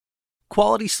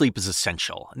Quality sleep is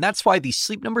essential, and that's why the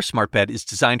Sleep Number Smart Bed is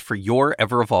designed for your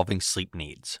ever-evolving sleep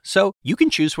needs. So you can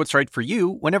choose what's right for you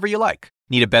whenever you like.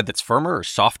 Need a bed that's firmer or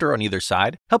softer on either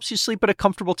side? Helps you sleep at a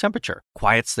comfortable temperature,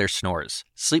 quiets their snores.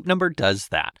 Sleep Number does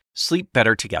that. Sleep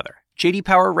better together. J.D.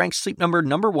 Power ranks Sleep Number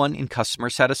 #1 in customer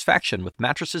satisfaction with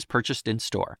mattresses purchased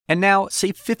in-store. And now,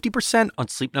 save 50% on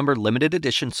Sleep Number limited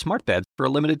edition smart beds for a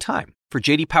limited time. For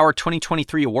J.D. Power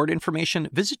 2023 award information,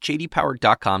 visit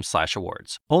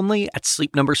jdpower.com/awards. Only at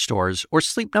Sleep Number stores or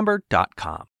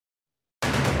sleepnumber.com.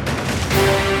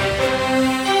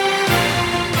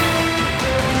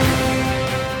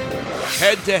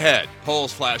 Head-to-head,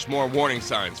 polls flash more warning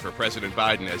signs for President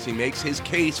Biden as he makes his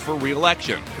case for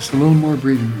re-election. Just a little more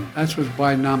breathing room. That's what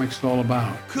Bidenomics is all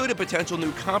about. Could a potential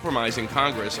new compromise in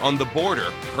Congress on the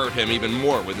border hurt him even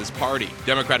more with his party?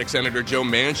 Democratic Senator Joe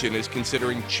Manchin is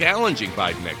considering challenging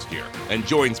Biden next year and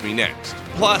joins me next.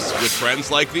 Plus, with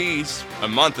trends like these, a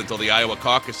month until the Iowa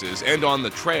caucuses and on the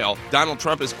trail, Donald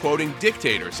Trump is quoting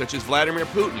dictators such as Vladimir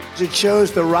Putin. It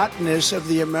shows the rottenness of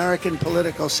the American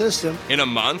political system. In a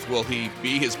month, will he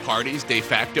be his party's de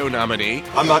facto nominee?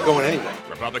 I'm not going anywhere.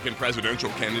 Republican presidential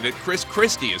candidate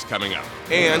Christie is coming up.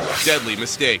 And deadly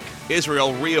mistake.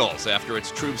 Israel reels after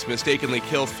its troops mistakenly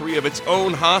kill 3 of its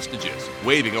own hostages,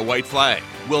 waving a white flag.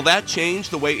 Will that change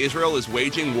the way Israel is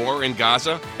waging war in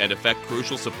Gaza and affect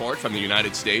crucial support from the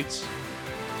United States?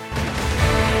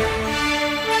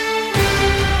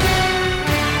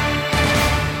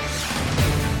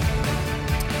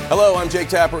 Hello, I'm Jake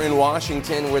Tapper in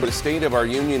Washington, where the state of our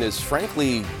union is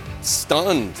frankly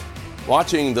stunned,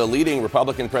 watching the leading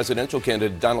Republican presidential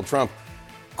candidate, Donald Trump,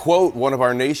 quote one of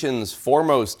our nation's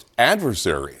foremost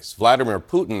adversaries, Vladimir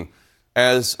Putin,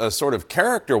 as a sort of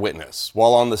character witness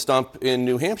while on the stump in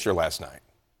New Hampshire last night.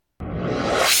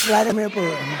 Vladimir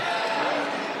Putin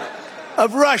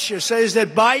of Russia says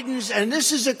that Biden's, and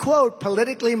this is a quote,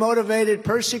 politically motivated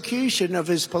persecution of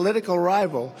his political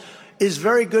rival is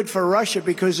very good for Russia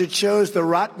because it shows the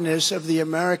rottenness of the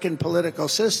American political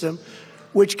system,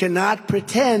 which cannot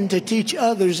pretend to teach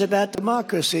others about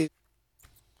democracy.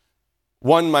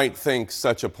 One might think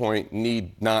such a point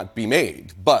need not be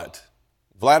made, but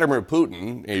Vladimir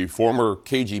Putin, a former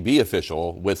KGB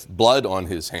official with blood on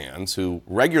his hands, who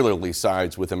regularly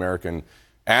sides with American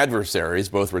adversaries,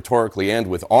 both rhetorically and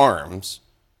with arms,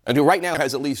 and who right now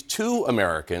has at least 2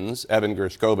 Americans, Evan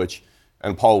Gershkovich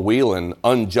and Paul Whelan,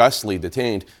 unjustly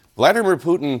detained. Vladimir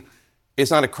Putin is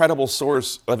not a credible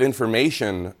source of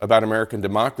information about American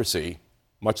democracy,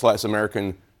 much less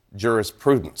American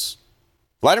jurisprudence.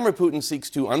 Vladimir Putin seeks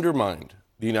to undermine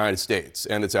the United States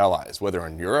and its allies, whether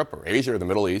in Europe or Asia or the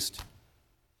Middle East.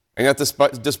 And yet,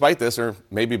 despite this, or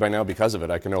maybe by now because of it,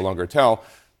 I can no longer tell,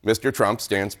 Mr. Trump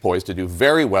stands poised to do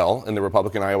very well in the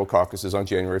Republican Iowa caucuses on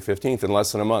January 15th in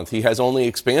less than a month. He has only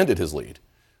expanded his lead,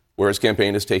 where his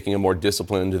campaign is taking a more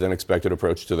disciplined than expected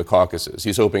approach to the caucuses.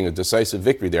 He's hoping a decisive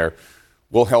victory there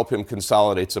will help him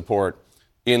consolidate support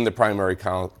in the primary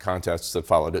contests that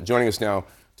followed. Joining us now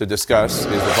to discuss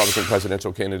is Republican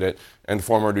presidential candidate and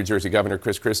former New Jersey Governor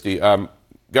Christie.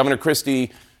 Governor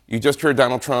Christie, you just heard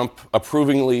Donald Trump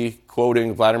approvingly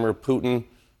quoting Vladimir Putin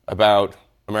about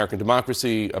American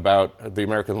democracy, about the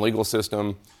American legal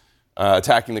system,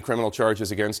 attacking the criminal charges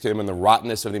against him and the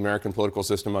rottenness of the American political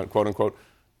system, quote unquote.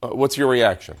 What's your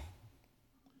reaction?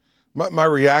 My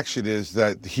reaction is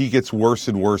that he gets worse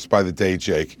and worse by the day,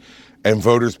 Jake, and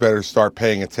voters better start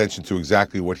paying attention to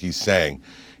exactly what he's saying.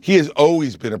 He has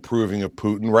always been approving of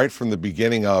Putin right from the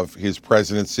beginning of his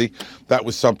presidency. That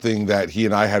was something that he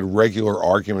and I had regular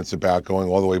arguments about going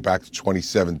all the way back to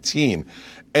 2017.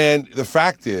 And the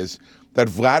fact is that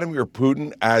Vladimir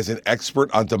Putin, as an expert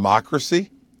on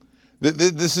democracy,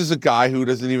 this is a guy who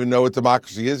doesn't even know what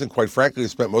democracy is, and quite frankly, has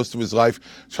spent most of his life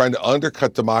trying to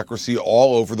undercut democracy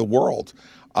all over the world.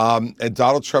 And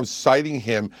Donald Trump citing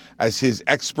him as his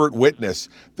expert witness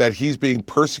that he's being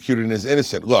persecuted and is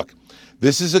innocent. Look,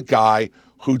 this is a guy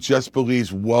who just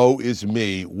believes, woe is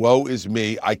me,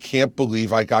 I can't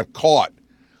believe I got caught.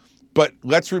 But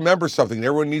let's remember something,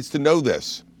 everyone needs to know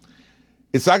this.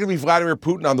 It's not going to be Vladimir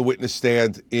Putin on the witness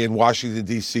stand in Washington,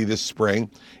 D.C. this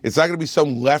spring. It's not going to be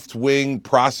some left-wing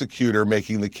prosecutor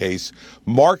making the case.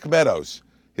 Mark Meadows,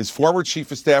 his former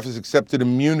chief of staff, has accepted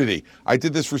immunity. I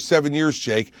did this for 7 years,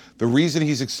 Jake. The reason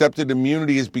he's accepted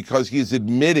immunity is because he has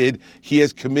admitted he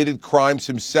has committed crimes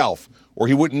himself, or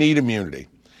he wouldn't need immunity.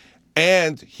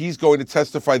 And he's going to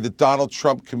testify that Donald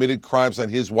Trump committed crimes on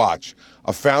his watch.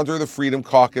 A founder of the Freedom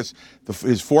Caucus,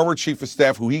 his former chief of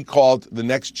staff, who he called the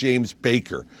next James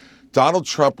Baker. Donald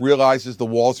Trump realizes the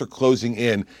walls are closing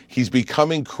in. He's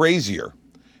becoming crazier.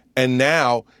 And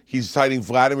now he's citing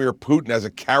Vladimir Putin as a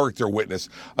character witness,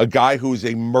 a guy who is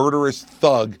a murderous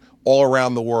thug all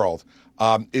around the world.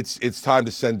 It's time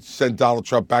to send Donald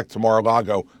Trump back to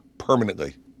Mar-a-Lago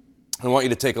permanently. I want you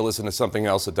to take a listen to something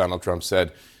else that Donald Trump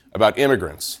said about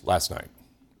immigrants last night.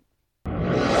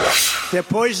 They're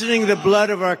poisoning the blood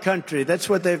of our country. That's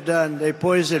what they've done. They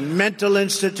poison mental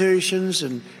institutions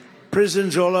and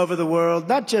prisons all over the world,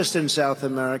 not just in South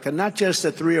America, not just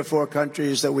the 3 or 4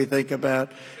 countries that we think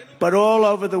about, but all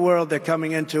over the world. They're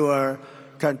coming into our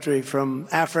country from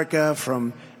Africa,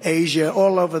 from Asia,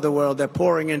 all over the world. They're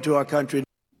pouring into our country.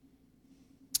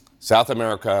 South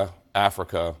America,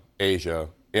 Africa, Asia,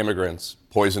 immigrants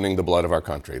poisoning the blood of our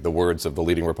country. The words of the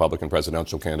leading Republican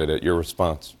presidential candidate. Your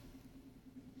response?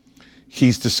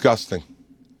 He's disgusting.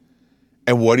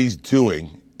 And what he's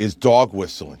doing is dog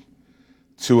whistling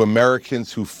to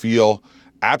Americans who feel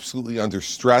absolutely under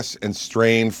stress and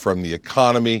strain from the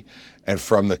economy and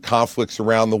from the conflicts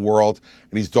around the world.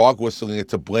 And he's dog whistling it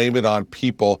to blame it on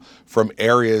people from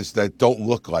areas that don't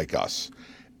look like us.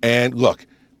 And look,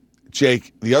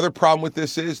 Jake, the other problem with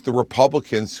this is the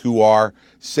Republicans who are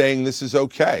saying this is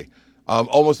okay.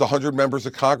 Almost 100 members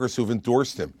of Congress who've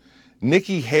endorsed him.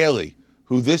 Nikki Haley,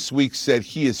 who this week said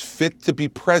he is fit to be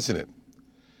president.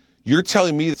 You're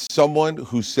telling me that someone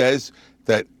who says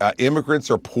that immigrants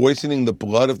are poisoning the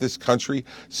blood of this country,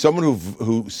 someone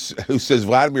who says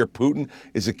Vladimir Putin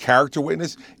is a character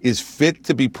witness, is fit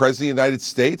to be president of the United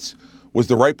States, was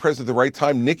the right president at the right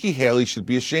time? Nikki Haley should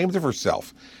be ashamed of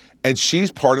herself. And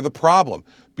she's part of the problem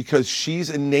because she's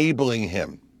enabling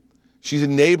him. She's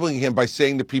enabling him by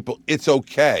saying to people, it's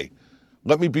okay.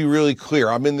 Let me be really clear.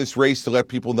 I'm in this race to let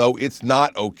people know it's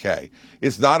not okay.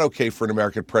 It's not okay for an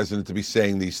American president to be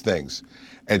saying these things.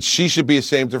 And she should be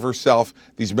ashamed of herself.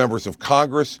 These members of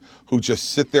Congress who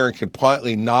just sit there and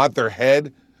compliantly nod their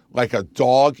head like a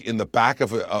dog in the back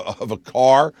of a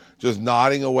car, just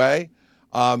nodding away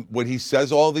when he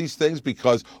says all these things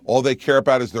because all they care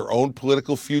about is their own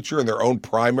political future and their own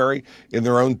primary in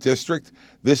their own district.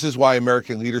 This is why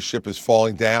American leadership is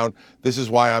falling down. This is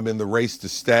why I'm in the race to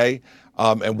stay.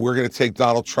 And we're going to take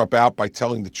Donald Trump out by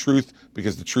telling the truth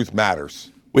because the truth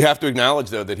matters. We have to acknowledge,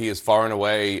 though, that he is far and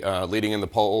away leading in the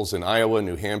polls in Iowa,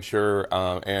 New Hampshire,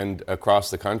 and across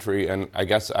the country. And I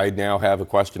guess I now have a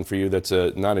question for you that's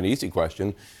not an easy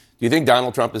question. Do you think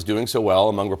Donald Trump is doing so well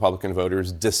among Republican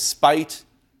voters despite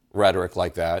rhetoric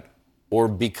like that or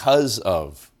because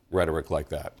of rhetoric like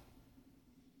that?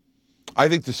 I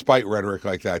think despite rhetoric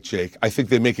like that, Jake, I think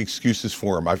they make excuses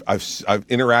for him. I've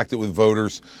interacted with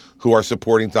voters who are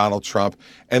supporting Donald Trump,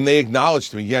 and they acknowledge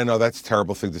to me, yeah, no, that's a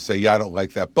terrible thing to say. Yeah, I don't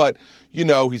like that. But, you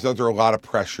know, he's under a lot of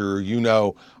pressure. You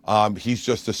know, he's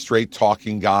just a straight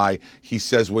talking guy. He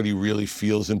says what he really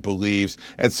feels and believes,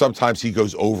 and sometimes he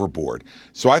goes overboard.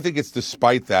 So I think it's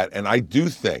despite that, and I do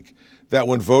think that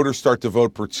when voters start to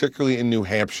vote, particularly in New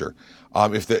Hampshire,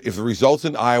 if the results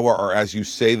in Iowa are as you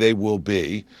say they will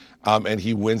be, and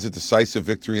he wins a decisive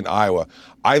victory in Iowa,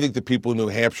 I think the people in New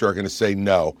Hampshire are going to say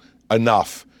no,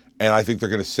 enough. And I think they're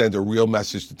going to send a real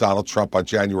message to Donald Trump on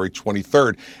January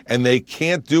 23rd. And they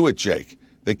can't do it, Jake.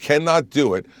 They cannot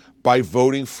do it by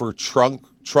voting for Trump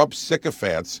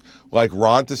sycophants like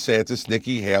Ron DeSantis,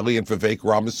 Nikki Haley, and Vivek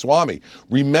Ramaswamy.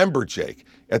 Remember, Jake,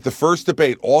 at the first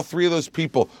debate, all 3 of those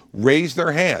people raised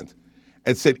their hand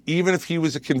and said even if he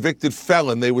was a convicted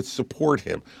felon, they would support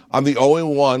him. I'm the only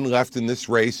one left in this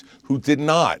race who did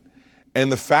not. And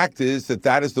the fact is that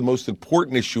that is the most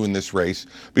important issue in this race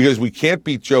because we can't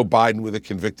beat Joe Biden with a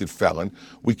convicted felon.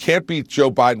 We can't beat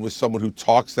Joe Biden with someone who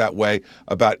talks that way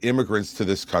about immigrants to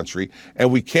this country.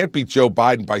 And we can't beat Joe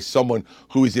Biden by someone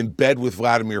who is in bed with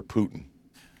Vladimir Putin.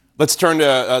 Let's turn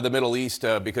to the Middle East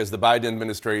because the Biden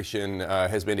administration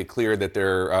has made it clear that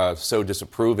they're so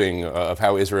disapproving of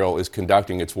how Israel is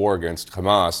conducting its war against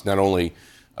Hamas, not only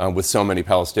with so many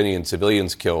Palestinian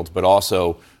civilians killed, but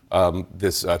also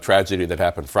this tragedy that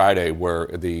happened Friday where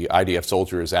the IDF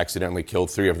soldiers accidentally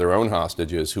killed 3 of their own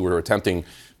hostages who were attempting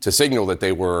to signal that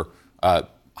they were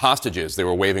hostages. They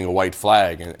were waving a white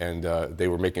flag and they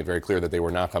were making it very clear that they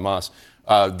were not Hamas.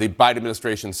 The Biden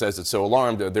administration says it's so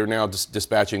alarmed. They're now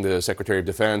dispatching the Secretary of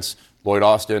Defense, Lloyd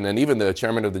Austin, and even the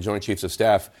chairman of the Joint Chiefs of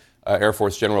Staff, Air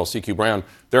Force General C.Q. Brown.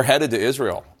 They're headed to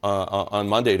Israel on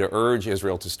Monday to urge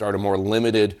Israel to start a more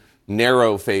limited,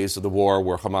 narrow phase of the war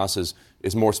where Hamas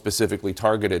is more specifically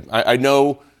targeted. I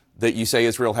know that you say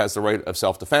Israel has the right of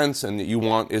self-defense and that you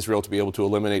want Israel to be able to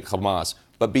eliminate Hamas.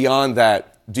 But beyond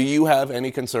that, do you have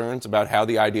any concerns about how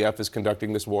the IDF is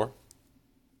conducting this war?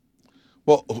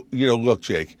 Well, you know, look,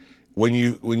 Jake, when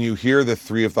you hear that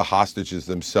 3 of the hostages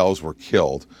themselves were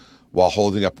killed while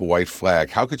holding up a white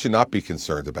flag, how could you not be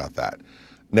concerned about that?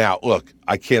 Now, look,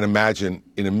 I can't imagine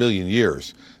in a million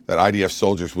years that IDF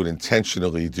soldiers would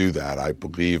intentionally do that. I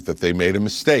believe that they made a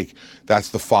mistake. That's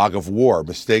the fog of war.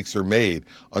 Mistakes are made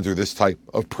under this type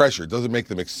of pressure. It doesn't make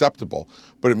them acceptable,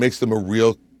 but it makes them a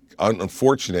real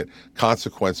unfortunate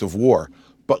consequence of war.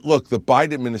 But look, the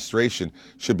Biden administration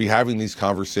should be having these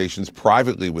conversations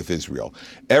privately with Israel.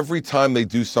 Every time they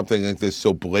do something like this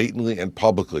so blatantly and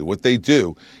publicly, what they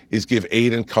do is give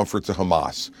aid and comfort to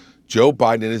Hamas. Joe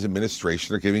Biden and his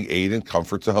administration are giving aid and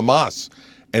comfort to Hamas,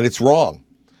 and it's wrong.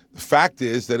 The fact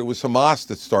is that it was Hamas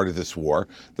that started this war.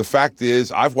 The fact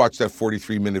is, I've watched that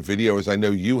 43-minute video, as I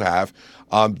know you have.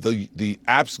 The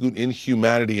absolute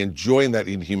inhumanity and joy in that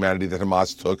inhumanity that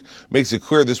Hamas took makes it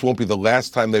clear this won't be the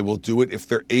last time they will do it if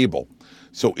they're able.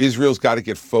 So Israel's got to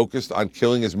get focused on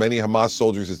killing as many Hamas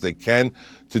soldiers as they can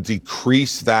to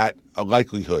decrease that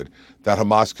likelihood that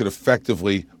Hamas could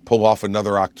effectively pull off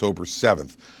another October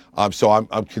 7th. So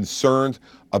I'm concerned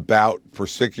about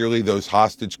particularly those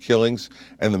hostage killings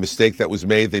and the mistake that was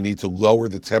made. They need to lower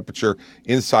the temperature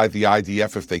inside the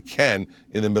IDF if they can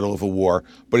in the middle of a war.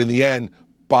 But in the end,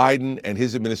 Biden and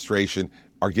his administration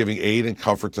are giving aid and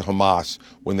comfort to Hamas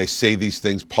when they say these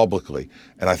things publicly,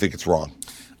 and I think it's wrong.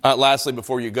 Lastly,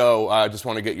 before you go, I just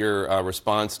want to get your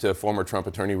response to former Trump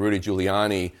attorney Rudy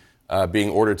Giuliani being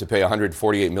ordered to pay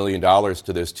 $148 million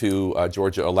to those two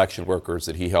Georgia election workers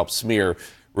that he helped smear,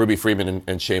 Ruby Freeman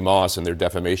and Shay Moss, in their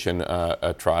defamation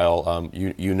trial.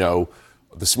 You know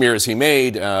the smears he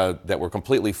made that were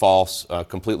completely false,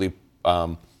 completely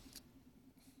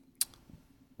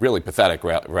really pathetic,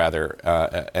 rather,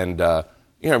 and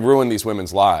ruined these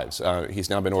women's lives. He's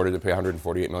now been ordered to pay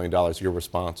 $148 million. Your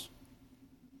response?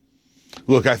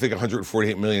 Look, I think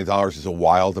 $148 million is a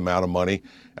wild amount of money,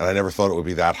 and I never thought it would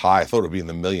be that high. I thought it would be in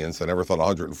the millions. I never thought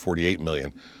 $148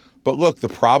 million. But look, the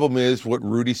problem is what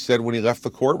Rudy said when he left the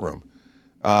courtroom,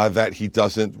 that he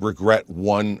doesn't regret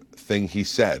one thing he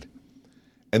said.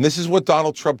 And this is what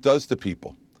Donald Trump does to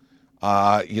people.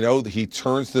 He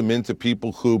turns them into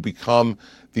people who become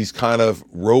these kind of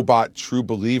robot true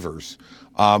believers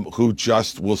who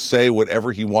just will say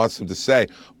whatever he wants them to say.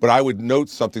 But I would note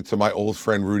something to my old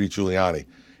friend Rudy Giuliani.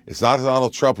 It's not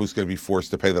Donald Trump who's going to be forced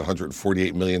to pay that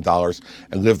 $148 million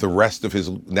and live the rest of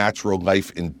his natural life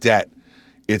in debt.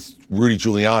 It's Rudy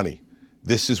Giuliani.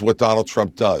 This is what Donald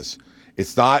Trump does.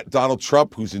 It's not Donald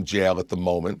Trump who's in jail at the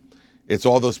moment. It's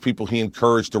all those people he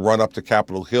encouraged to run up to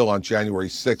Capitol Hill on January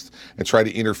 6th and try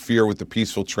to interfere with the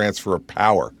peaceful transfer of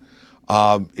power.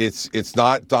 It's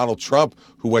not Donald Trump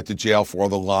who went to jail for all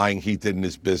the lying he did in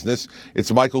his business.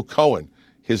 It's Michael Cohen,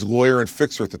 his lawyer and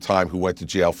fixer at the time, who went to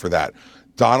jail for that.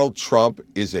 Donald Trump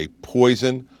is a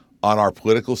poison on our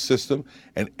political system,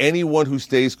 and anyone who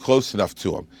stays close enough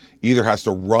to him either has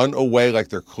to run away like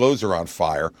their clothes are on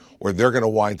fire, or they're going to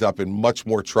wind up in much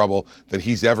more trouble than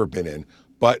he's ever been in.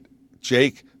 But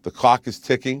Jake, the clock is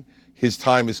ticking. His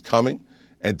time is coming.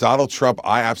 And Donald Trump,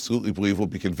 I absolutely believe, will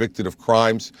be convicted of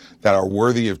crimes that are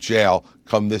worthy of jail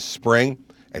come this spring.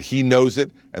 And he knows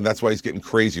it, and that's why he's getting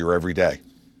crazier every day.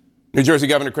 New Jersey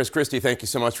Governor Chris Christie, thank you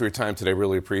so much for your time today.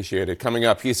 Really appreciate it. Coming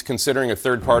up, he's considering a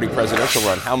third-party presidential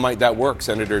run. How might that work?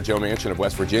 Senator Joe Manchin of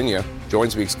West Virginia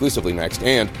joins me exclusively next.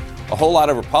 And a whole lot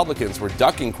of Republicans were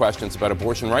ducking questions about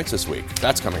abortion rights this week.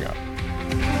 That's coming up.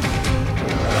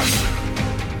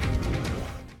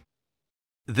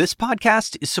 This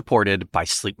podcast is supported by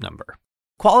Sleep Number.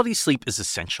 Quality sleep is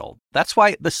essential. That's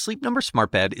why the Sleep Number Smart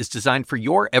Bed is designed for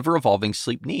your ever-evolving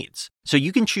sleep needs, so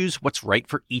you can choose what's right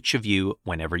for each of you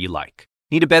whenever you like.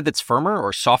 Need a bed that's firmer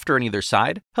or softer on either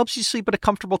side? Helps you sleep at a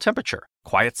comfortable temperature.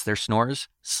 Quiets their snores?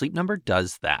 Sleep Number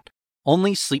does that.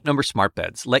 Only Sleep Number Smart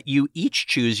Beds let you each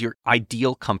choose your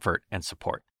ideal comfort and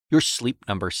support, your Sleep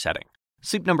Number setting.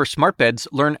 Sleep Number Smart Beds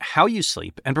learn how you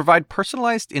sleep and provide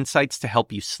personalized insights to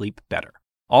help you sleep better.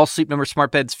 All Sleep Number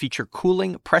Smart Beds feature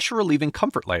cooling, pressure-relieving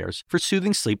comfort layers for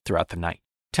soothing sleep throughout the night.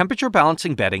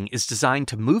 Temperature-balancing bedding is designed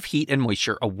to move heat and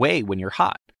moisture away when you're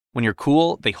hot. When you're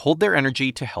cool, they hold their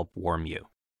energy to help warm you.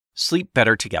 Sleep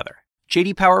better together.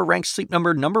 J.D. Power ranks Sleep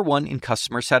Number #1 in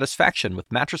customer satisfaction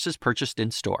with mattresses purchased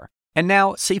in-store. And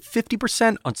now, save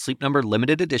 50% on Sleep Number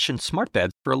limited edition smart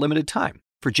beds for a limited time.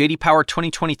 For J.D. Power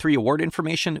 2023 award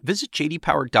information, visit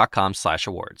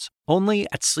jdpower.com/awards. Only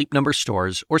at Sleep Number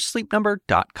stores or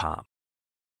sleepnumber.com.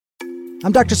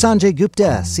 I'm Dr. Sanjay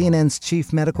Gupta, CNN's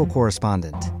chief medical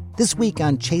correspondent. This week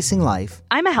on Chasing Life,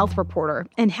 I'm a health reporter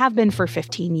and have been for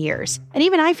 15 years. And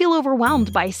even I feel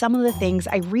overwhelmed by some of the things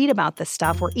I read about the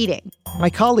stuff we're eating. My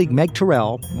colleague Meg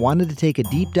Terrell wanted to take a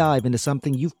deep dive into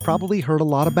something you've probably heard a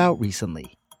lot about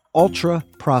recently: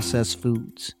 ultra-processed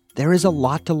foods. There is a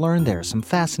lot to learn there, some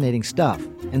fascinating stuff,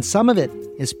 and some of it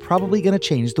is probably going to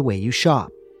change the way you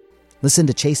shop. Listen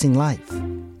to Chasing Life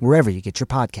wherever you get your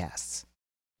podcasts.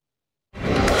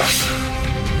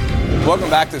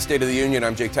 Welcome back to State of the Union.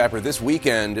 I'm Jake Tapper. This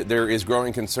weekend, there is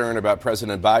growing concern about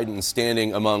President Biden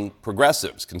standing among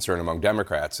progressives, concern among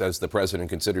Democrats, as the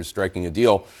president considers striking a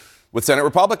deal with Senate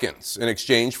Republicans in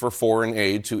exchange for foreign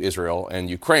aid to Israel and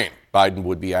Ukraine. Biden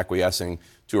would be acquiescing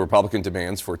to Republican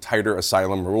demands for tighter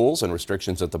asylum rules and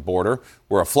restrictions at the border,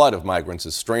 where a flood of migrants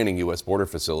is straining U.S. border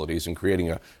facilities and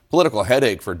creating a political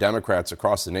headache for Democrats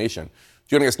across the nation.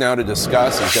 Joining us now to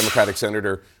discuss is Democratic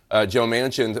Senator Joe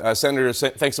Manchin. Senator,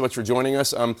 thanks so much for joining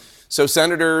us. So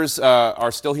senators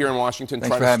are still here in Washington.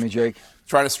 Thanks for having me, Jake.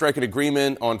 Trying to strike an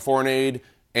agreement on foreign aid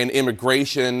and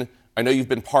immigration. I know you've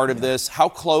been part of this. How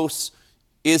close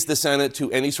is the Senate to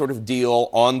any sort of deal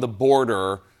on the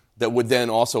border that would then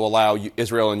also allow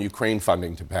Israel and Ukraine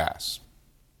funding to pass?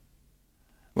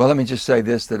 Well, let me just say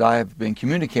this, that I have been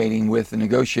communicating with the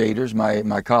negotiators,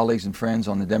 my colleagues and friends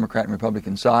on the Democrat and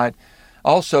Republican side,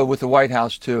 also with the White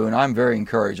House, too, and I'm very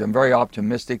encouraged. I'm very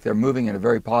optimistic. They're moving in a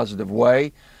very positive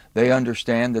way. They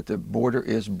understand that the border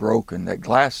is broken, that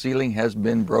glass ceiling has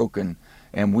been broken,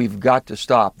 and we've got to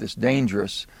stop this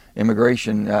dangerous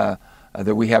immigration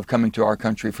that we have coming to our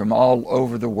country from all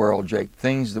over the world, Jake.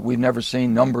 Things that we've never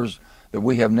seen, numbers that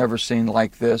we have never seen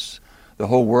like this. The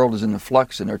whole world is in the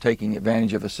flux, and they're taking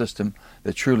advantage of a system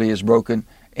that truly is broken.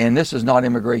 And this is not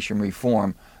immigration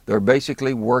reform. They're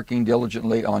basically working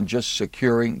diligently on just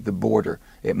securing the border.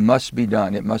 It must be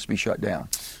done. It must be shut down.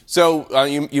 So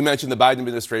you mentioned the Biden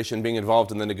administration being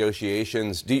involved in the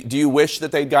negotiations. Do you wish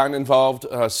that they'd gotten involved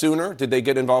sooner? Did they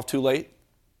get involved too late?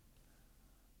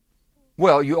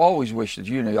 Well, you always wish that,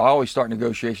 I always start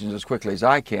negotiations as quickly as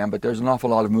I can, but there's an awful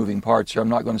lot of moving parts here. I'm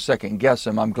not going to second guess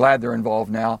them. I'm glad they're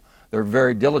involved now. They're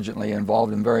very diligently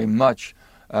involved and very much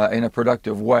in a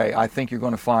productive way. I think you're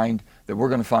going to find that we're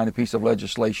going to find a piece of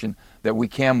legislation that we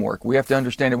can work. We have to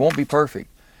understand it won't be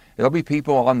perfect. There'll be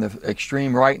people on the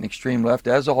extreme right and extreme left,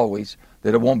 as always,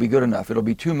 that it won't be good enough. It'll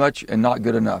be too much and not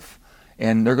good enough.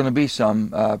 And there are going to be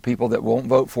some people that won't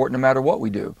vote for it no matter what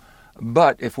we do.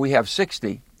 But if we have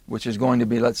 60, which is going to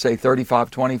be, let's say,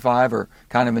 35-25, or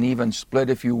kind of an even split,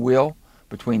 if you will,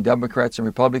 between Democrats and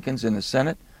Republicans in the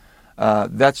Senate,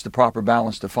 that's the proper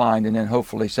balance to find, and then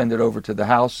hopefully send it over to the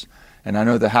House. And I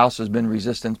know the House has been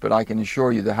resistant, but I can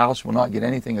assure you the House will not get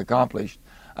anything accomplished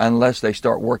unless they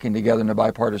start working together in a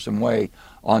bipartisan way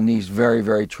on these very,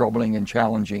 very troubling and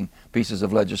challenging pieces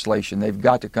of legislation. They've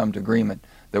got to come to agreement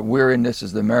that we're in this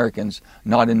as the Americans,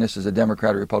 not in this as a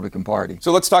Democrat or Republican Party.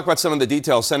 So let's talk about some of the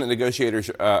details. Senate negotiators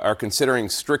are considering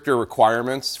stricter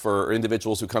requirements for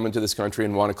individuals who come into this country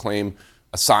and want to claim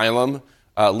asylum,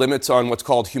 limits on what's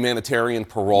called humanitarian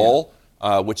parole,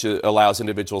 which allows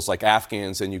individuals like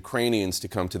Afghans and Ukrainians to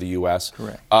come to the U.S.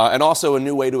 Correct. And also a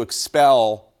new way to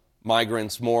expel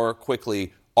migrants more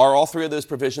quickly. Are all three of those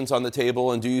provisions on the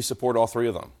table, and do you support all three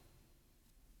of them?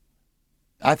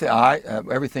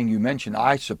 Everything you mentioned,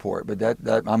 I support, but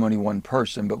that I'm only one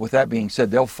person. But with that being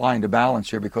said, they'll find a balance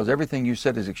here, because everything you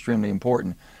said is extremely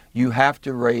important. You have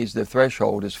to raise the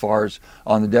threshold as far as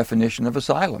on the definition of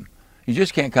asylum. You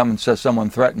just can't come and say someone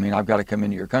threatened me and I've got to come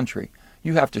into your country.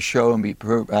 You have to show and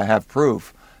have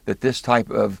proof that this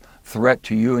type of threat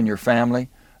to you and your family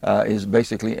is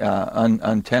basically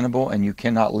untenable, and you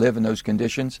cannot live in those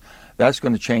conditions. That's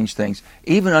going to change things.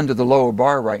 Even under the lower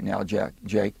bar right now,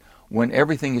 Jake, when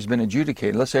everything has been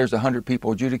adjudicated, let's say there's 100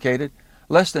 people adjudicated,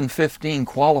 less than 15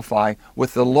 qualify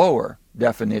with the lower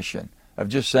definition of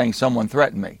just saying someone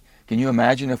threatened me. Can you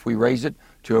imagine if we raise it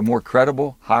to a more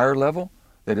credible, higher level,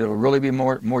 that it'll really be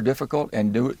more difficult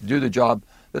and do the job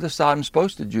that Asylum's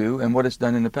supposed to do and what it's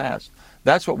done in the past?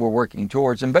 That's what we're working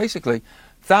towards. And basically,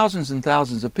 thousands and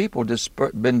thousands of people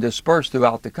been dispersed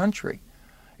throughout the country.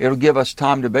 It'll give us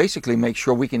time to basically make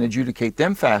sure we can adjudicate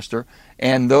them faster,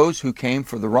 and those who came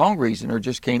for the wrong reason or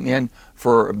just came in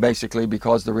for basically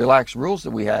because the relaxed rules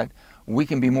that we had, we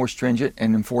can be more stringent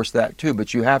and enforce that too.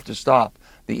 But you have to stop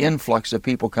the influx of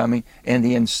people coming and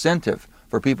the incentive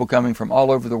for people coming from all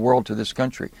over the world to this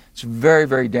country. It's very,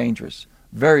 very dangerous,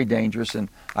 and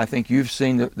I think you've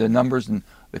seen the numbers and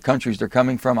the countries they're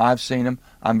coming from. I've seen them.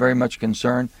 I'm very much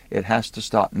concerned. It has to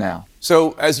stop now.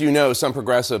 So, as you know, some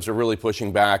progressives are really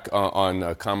pushing back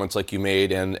on comments like you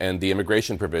made and the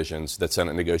immigration provisions that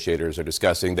Senate negotiators are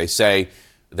discussing. They say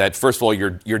that, first of all,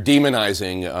 you're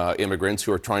demonizing immigrants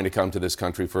who are trying to come to this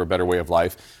country for a better way of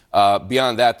life.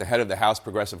 Beyond that, the head of the House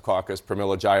Progressive Caucus,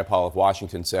 Pramila Jayapal of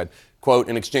Washington, said, quote,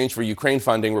 in exchange for Ukraine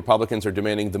funding, Republicans are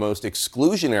demanding the most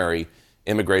exclusionary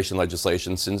immigration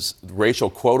legislation since racial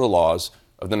quota laws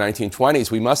of the 1920s.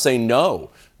 We must say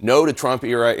no to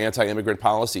Trump-era anti-immigrant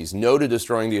policies, no to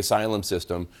destroying the asylum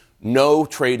system, no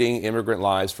trading immigrant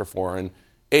lives for foreign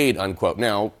aid, unquote.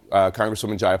 Now,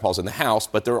 Congresswoman Jayapal's in the House,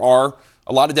 but there are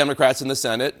a lot of Democrats in the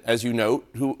Senate, as you note,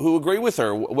 who agree with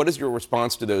her. What is your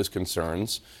response to those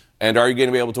concerns? And are you going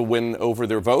to be able to win over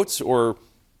their votes, or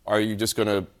are you just going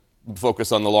to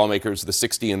focus on the lawmakers, the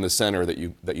 60 in the center that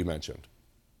you mentioned?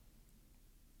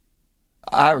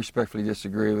 I respectfully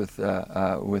disagree with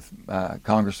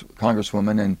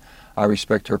Congresswoman, and I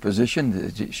respect her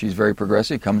position. She's very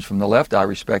progressive, comes from the left. I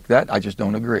respect that. I just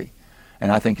don't agree.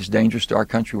 And I think it's dangerous to our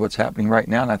country what's happening right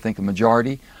now, and I think a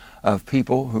majority of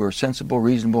people who are sensible,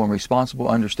 reasonable, and responsible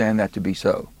understand that to be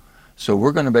so. So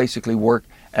we're going to basically work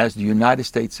as the United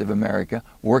States of America,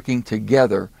 working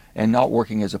together and not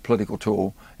working as a political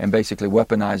tool and basically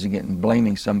weaponizing it and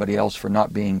blaming somebody else for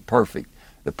not being perfect.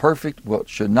 The perfect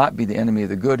should not be the enemy of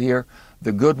the good here.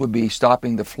 The good would be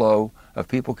stopping the flow of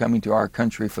people coming to our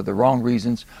country for the wrong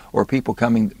reasons, or people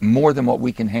coming more than what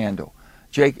we can handle.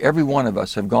 Jake, every one of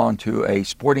us have gone to a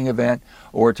sporting event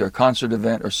or to a concert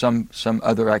event or some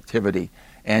other activity.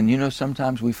 And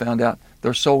sometimes we found out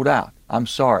they're sold out. I'm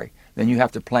sorry. Then you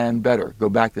have to plan better. Go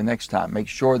back the next time. Make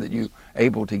sure that you're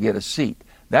able to get a seat.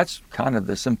 That's kind of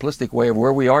the simplistic way of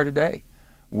where we are today.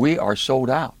 We are sold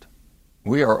out.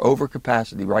 We are over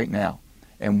capacity right now,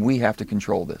 and we have to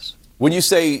control this. When you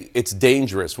say it's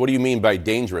dangerous, what do you mean by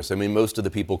dangerous? I mean, most of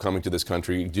the people coming to this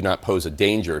country do not pose a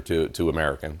danger to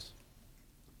Americans.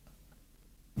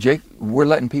 Jake, we're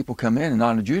letting people come in and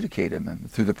not adjudicate them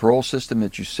through the parole system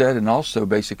that you said, and also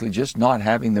basically just not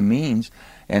having the means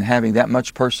and having that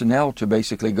much personnel to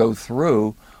basically go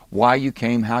through why you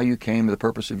came, how you came, the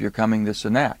purpose of your coming, this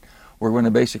and that. We're going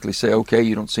to basically say, okay,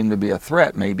 you don't seem to be a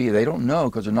threat. Maybe they don't know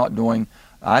because they're not doing,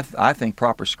 I think,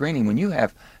 proper screening. When you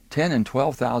have 10 and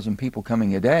 12,000 people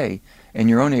coming a day, and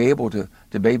you're only able to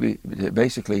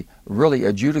basically really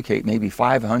adjudicate maybe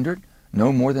 500,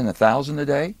 no more than 1,000 a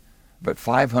day, but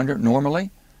 500 normally,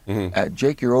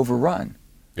 Jake, you're overrun.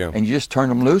 Yeah. And you just turn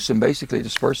them loose and basically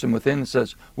disperse them within and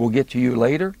says, we'll get to you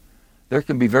later. There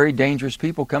can be very dangerous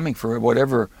people coming for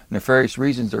whatever nefarious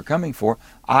reasons they're coming for.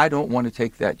 I don't want to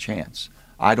take that chance.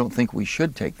 I don't think we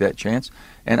should take that chance.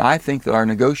 And I think that our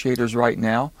negotiators right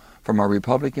now, from our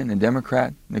Republican and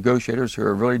Democrat negotiators who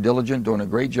are really diligent, doing a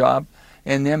great job,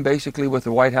 and then basically with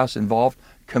the White House involved,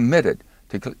 committed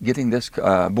to getting this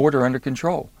border under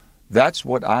control. That's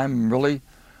what I'm really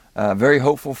very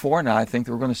hopeful for, and I think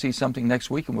that we're going to see something next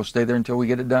week, and we'll stay there until we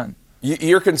get it done.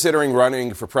 You're considering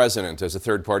running for president as a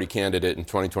third-party candidate in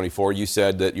 2024. You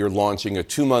said that you're launching a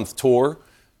 2-month tour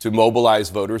to mobilize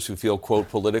voters who feel, quote,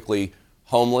 politically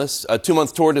homeless. A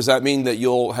 2-month tour, does that mean that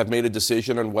you'll have made a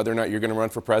decision on whether or not you're going to run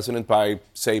for president by,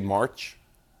 say, March?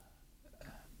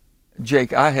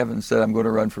 Jake, I haven't said I'm going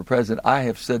to run for president. I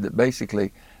have said that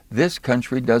basically this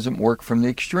country doesn't work from the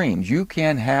extremes. You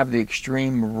can have the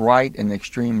extreme right and the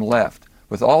extreme left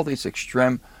with all these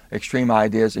extreme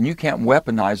ideas, and you can't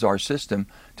weaponize our system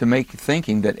to make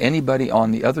thinking that anybody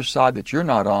on the other side that you're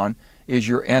not on is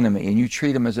your enemy, and you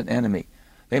treat them as an enemy.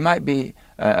 They might be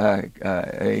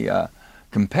a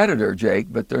competitor, Jake,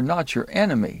 but they're not your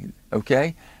enemy,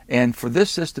 okay? And for this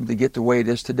system to get the way it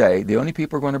is today, the only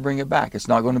people who are going to bring it back, it's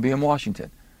not going to be in Washington.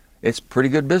 It's a pretty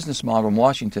good business model in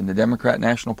Washington. The Democrat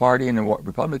National Party and the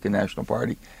Republican National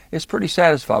Party is pretty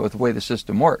satisfied with the way the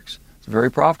system works. It's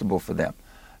very profitable for them.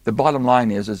 The bottom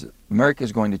line is America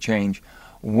is going to change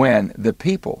when the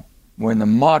people, when the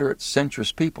moderate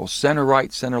centrist people, center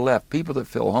right, center left, people that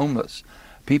feel homeless,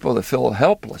 people that feel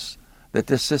helpless, that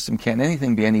this system can't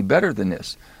anything be any better than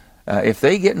this. If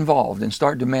they get involved and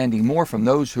start demanding more from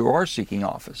those who are seeking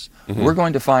office, we're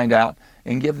going to find out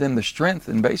and give them the strength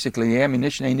and basically the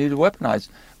ammunition they need to weaponize,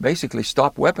 basically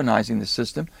stop weaponizing the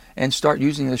system and start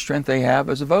using the strength they have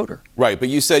as a voter. Right, but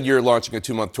you said you're launching a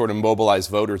 2-month tour to mobilize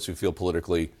voters who feel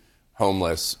politically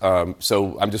homeless.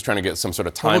 So I'm just trying to get some sort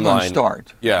of timeline. We're going to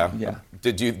start. Yeah.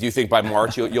 Do you think by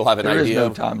March you'll have an idea? There is no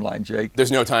timeline, Jake.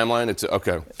 There's no timeline. It's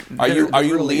okay. Are you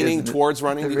really leaning towards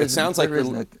running? It sounds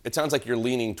like you're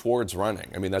leaning towards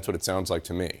running. I mean, that's what it sounds like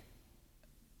to me.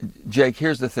 Jake,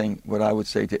 here's the thing. What I would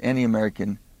say to any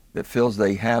American that feels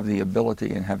they have the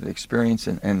ability and have the experience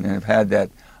and have had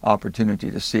that opportunity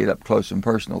to see it up close and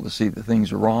personal, to see that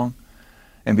things are wrong,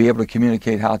 and be able to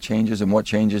communicate how changes and what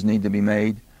changes need to be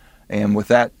made. And with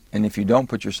that, and if you don't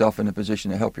put yourself in a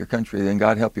position to help your country, then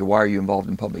God help you, why are you involved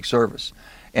in public service?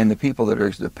 And the people that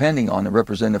are depending on a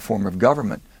representative form of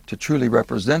government to truly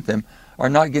represent them are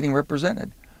not getting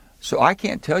represented. So I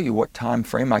can't tell you what time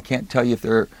frame. I can't tell you if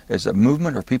there is a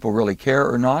movement or people really care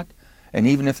or not. And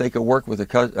even if they could work with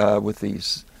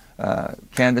these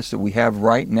candidates that we have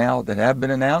right now that have been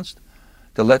announced,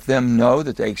 to let them know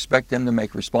that they expect them to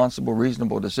make responsible,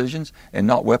 reasonable decisions and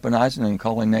not weaponizing and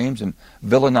calling names and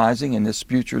villainizing and this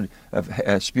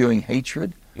spewing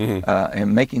hatred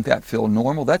and making that feel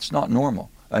normal. That's not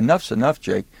normal. Enough's enough,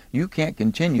 Jake. You can't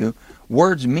continue.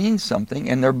 Words mean something,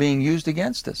 and they're being used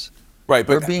against us. Right,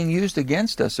 but they're being used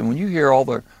against us, and when you hear all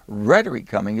the rhetoric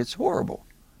coming, it's horrible.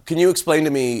 Can you explain to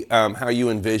me how you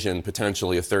envision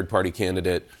potentially a third-party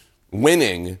candidate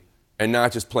winning and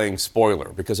not just playing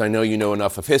spoiler? Because I know you know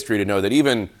enough of history to know that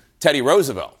even Teddy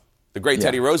Roosevelt, the great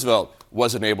Teddy Roosevelt,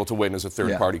 wasn't able to win as a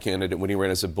third-party candidate when he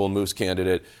ran as a Bull Moose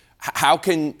candidate. How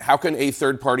can a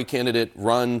third-party candidate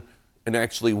run and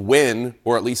actually win,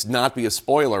 or at least not be a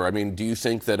spoiler? I mean, do you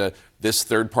think that this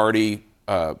third-party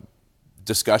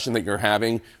discussion that you're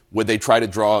having, would they try to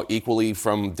draw equally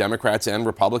from Democrats and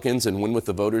Republicans and win with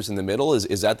the voters in the middle?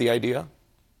 Is that the idea?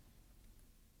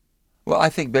 Well, I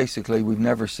think basically we've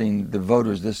never seen the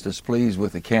voters this displeased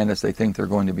with the candidates they think they're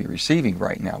going to be receiving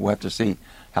right now. We'll have to see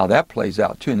how that plays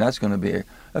out, too, and that's going to be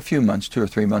a few months, 2 or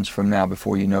 3 months from now,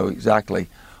 before you know exactly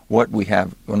what we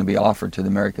have going to be offered to the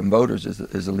American voters as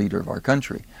the leader of our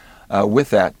country.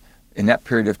 With that, in that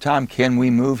period of time, can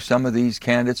we move some of these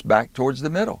candidates back towards the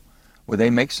middle, where they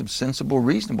make some sensible,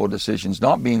 reasonable decisions,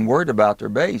 not being worried about their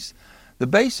base? The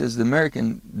base is the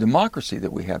American democracy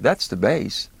that we have. That's the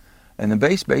base. And the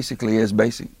base basically is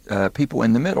people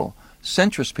in the middle,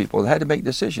 centrist people that had to make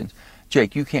decisions.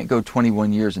 Jake, you can't go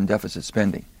 21 years in deficit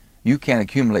spending. You can't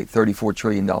accumulate $34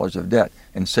 trillion of debt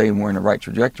and say we're in the right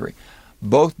trajectory.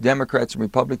 Both Democrats and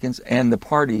Republicans and the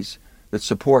parties that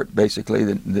support basically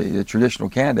the traditional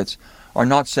candidates are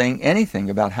not saying anything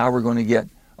about how we're going to get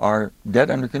our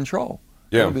debt under control.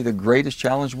 Yeah. It'll be the greatest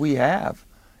challenge we have.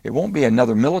 It won't be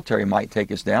another military might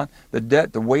take us down. The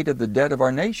weight of the debt of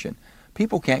our nation.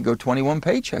 People can't go 21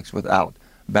 paychecks without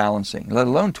balancing, let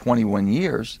alone 21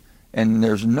 years. And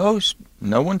there's no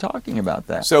one talking about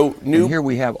that. So and here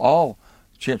we have all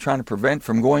trying to prevent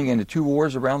from going into 2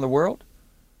 wars around the world.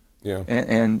 Yeah.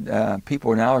 And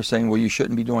people now are saying, well, you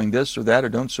shouldn't be doing this or that or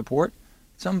don't support.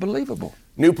 It's unbelievable.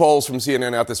 New polls from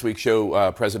CNN out this week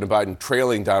show President Biden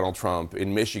trailing Donald Trump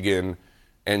in Michigan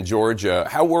and Georgia.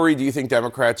 How worried do you think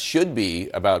Democrats should be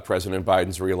about President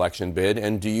Biden's reelection bid?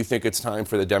 And do you think it's time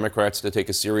for the Democrats to take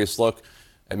a serious look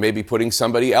at maybe putting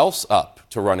somebody else up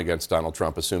to run against Donald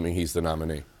Trump, assuming he's the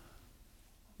nominee?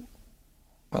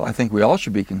 Well, I think we all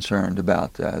should be concerned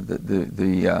about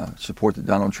the support that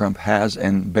Donald Trump has.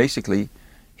 And basically,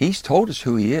 he's told us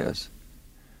who he is.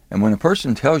 And when a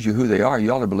person tells you who they are,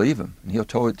 you ought to believe him. And he'll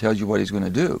tell you what he's going to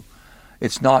do.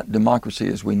 It's not democracy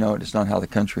as we know it. It's not how the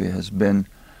country has been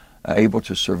able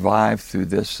to survive through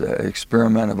this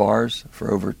experiment of ours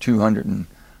for over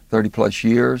 230 plus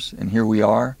years. And here we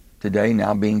are today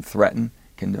now being threatened.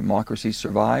 Can democracy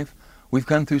survive? We've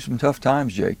come through some tough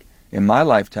times, Jake. In my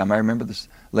lifetime, I remember the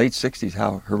late 60s,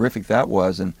 how horrific that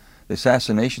was, and the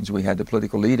assassinations we had to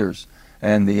political leaders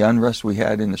and the unrest we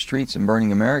had in the streets and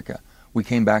burning America. We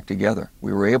came back together.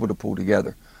 We were able to pull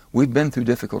together. We've been through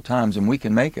difficult times, and we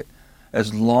can make it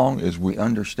as long as we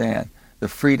understand the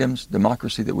freedoms,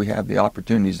 democracy that we have, the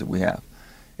opportunities that we have,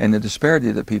 and the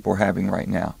disparity that people are having right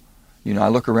now. You know, I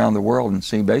look around the world and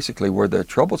see basically where the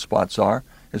trouble spots are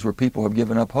is where people have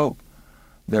given up hope.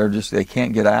 They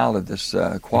can't get out of this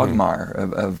quagmire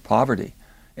of poverty.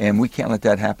 And we can't let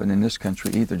that happen in this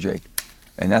country either, Jake.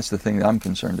 And that's the thing that I'm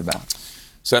concerned about.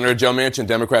 Senator Joe Manchin,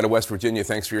 Democrat of West Virginia,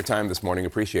 thanks for your time this morning.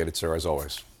 Appreciate it, sir, as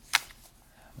always.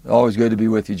 Always good to be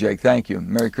with you, Jake. Thank you.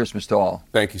 Merry Christmas to all.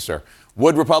 Thank you, sir.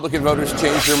 Would Republican voters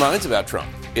change their minds about Trump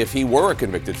if he were a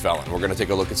convicted felon? We're going to take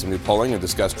a look at some new polling and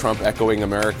discuss Trump echoing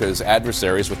America's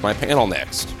adversaries with my panel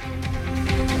next.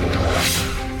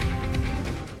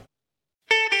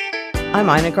 I'm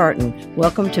Ina Garten.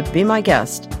 Welcome to Be My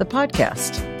Guest, the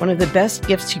podcast. One of the best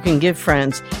gifts you can give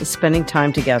friends is spending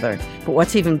time together. But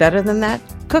what's even better than that?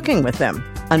 Cooking with them.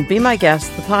 On Be My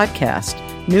Guest, the podcast,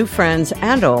 new friends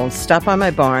and old stop by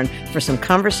my barn for some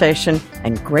conversation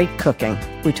and great cooking.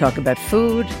 We talk about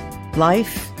food,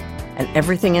 life, and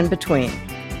everything in between.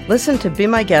 Listen to Be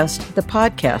My Guest, the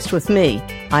podcast with me,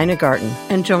 Ina Garten,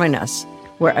 and join us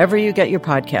wherever you get your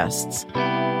podcasts.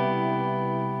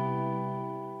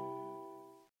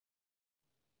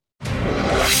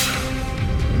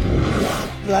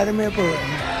 Vladimir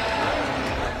Putin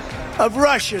of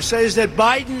Russia says that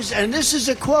Biden's, and this is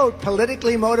a quote,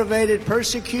 politically motivated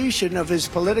persecution of his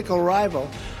political rival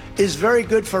is very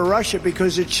good for Russia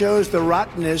because it shows the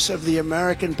rottenness of the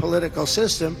American political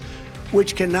system,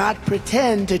 which cannot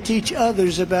pretend to teach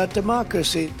others about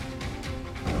democracy.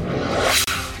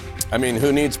 I mean,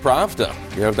 who needs Pravda?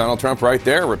 You have Donald Trump right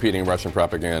there repeating Russian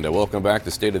propaganda. Welcome back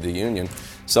to State of the Union.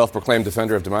 self-proclaimed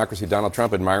defender of democracy Donald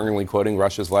Trump admiringly quoting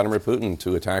Russia's Vladimir Putin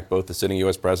to attack both the sitting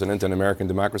U.S. president and American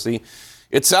democracy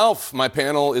itself. My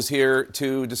panel is here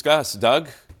to discuss. Doug?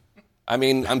 I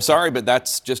mean, I'm sorry, but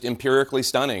that's just empirically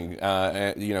stunning,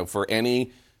 for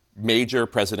any major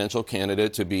presidential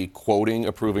candidate to be quoting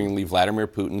approvingly Vladimir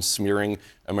Putin smearing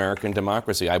American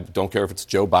democracy. I don't care if it's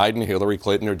Joe Biden, Hillary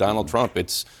Clinton, or Donald Trump.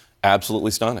 It's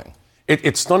absolutely stunning.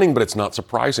 It's stunning, but it's not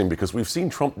surprising because we've seen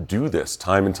Trump do this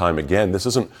time and time again. This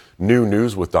isn't new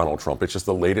news with Donald Trump. It's just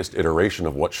the latest iteration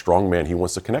of what strongman he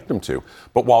wants to connect him to.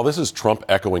 But while this is Trump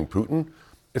echoing Putin,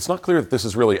 it's not clear that this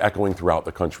is really echoing throughout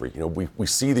the country. We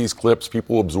see these clips,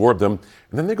 people absorb them,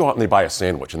 and then they go out and they buy a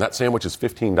sandwich. And that sandwich is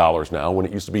 $15 now when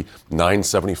it used to be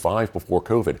 $9.75 before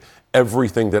COVID.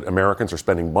 Everything that Americans are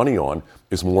spending money on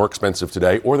is more expensive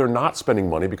today, or they're not spending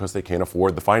money because they can't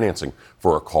afford the financing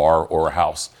for a car or a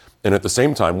house. And at the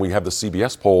same time, we have the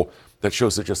CBS poll that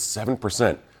shows that just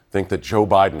 7% think that Joe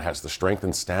Biden has the strength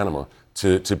and stamina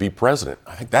to be president.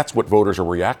 I think that's what voters are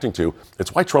reacting to.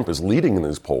 It's why Trump is leading in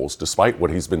these polls, despite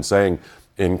what he's been saying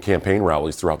in campaign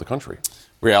rallies throughout the country.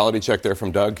 Reality check there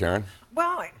from Doug. Karen?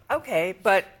 Well, okay,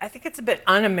 but I think it's a bit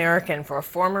un-American for a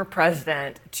former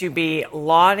president to be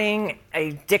lauding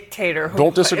a dictator who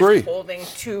Don't disagree. is holding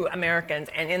to Americans.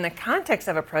 And in the context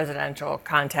of a presidential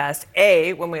contest,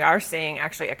 when we are seeing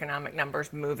actually economic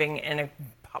numbers moving in a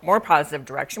more positive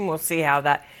direction, we'll see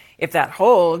if that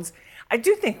holds. I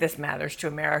do think this matters to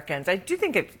Americans. I do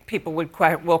think people will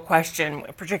question,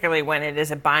 particularly when it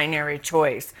is a binary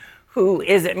choice, who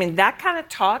is it? I mean, that kind of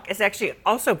talk is actually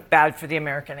also bad for the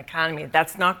American economy.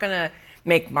 That's not going to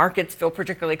make markets feel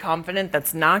particularly confident.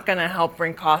 That's not going to help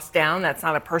bring costs down. That's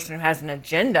not a person who has an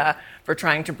agenda for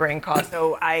trying to bring costs.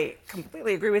 So I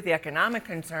completely agree with the economic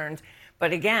concerns.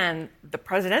 But again, the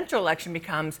presidential election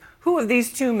becomes, who of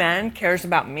these two men cares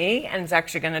about me and is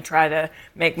actually going to try to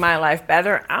make my life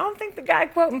better? I don't think the guy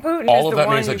quoting Putin is the one. All of that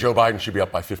means that Joe Biden should be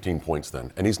up by 15 points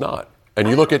then, and he's not. And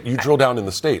you drill down in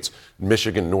the states,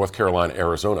 Michigan, North Carolina,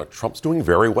 Arizona, Trump's doing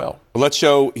very well. Let's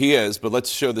show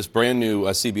this brand new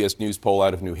CBS News poll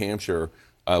out of New Hampshire,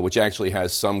 which actually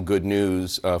has some good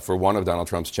news for one of Donald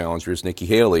Trump's challengers, Nikki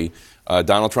Haley.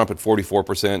 Donald Trump at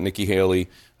 44%, Nikki Haley,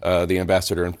 the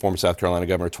ambassador and former South Carolina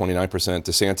governor, 29%,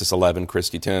 DeSantis 11%,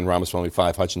 Christie 10%, Ramaswamy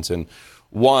 5%, Hutchinson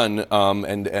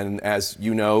 1%. And as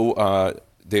you know,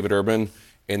 David Urban,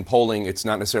 in polling, it's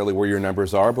not necessarily where your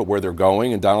numbers are, but where they're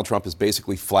going. And Donald Trump is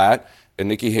basically flat, and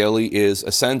Nikki Haley is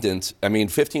ascendant. I mean,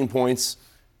 15 points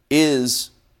is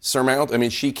surmountable. I mean,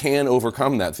 she can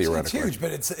overcome that theoretically. It's huge,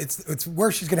 but it's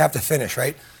where she's going to have to finish,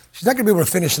 right? She's not going to be able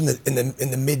to finish in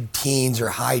the mid-teens or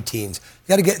high teens.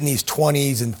 You got to get in these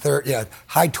 20s and 30,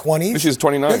 high 20s. She's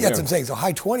 29. Yeah, that's what I'm saying. So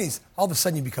high 20s, all of a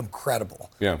sudden you become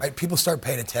credible. Yeah. Right? People start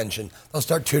paying attention. They'll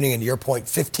start tuning into your point.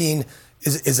 15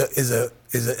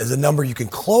 is a number you can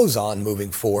close on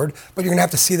moving forward, but you're going to have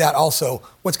to see that also.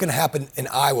 What's going to happen in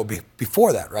Iowa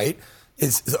before that, right?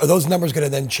 Are those numbers going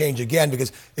to then change again?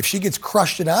 Because if she gets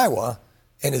crushed in Iowa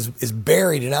and is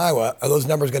buried in Iowa, are those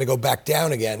numbers going to go back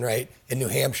down again, right, in New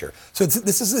Hampshire? So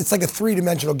it's like a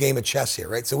three-dimensional game of chess here,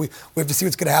 right? So we have to see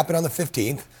what's going to happen on the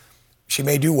 15th. She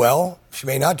may do well. She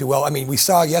may not do well. I mean, we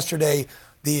saw yesterday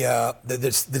the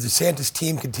DeSantis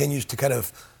team continues to kind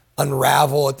of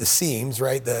unravel at the seams,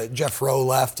 right? The Jeff Rowe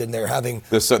left, and they're having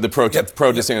pro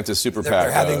DeSantis super PAC.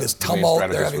 They're having this tumult.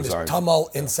 They're having this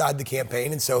tumult inside the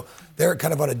campaign, and so they're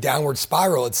kind of on a downward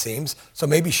spiral, it seems. So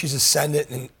maybe she's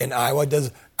ascendant in Iowa,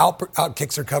 does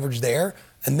outkicks her coverage there,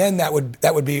 and then that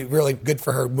would be really good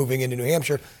for her moving into New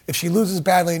Hampshire. If she loses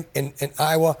badly in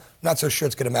Iowa, I'm not so sure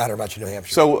it's going to matter much in New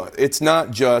Hampshire. So it's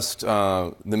not just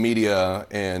the media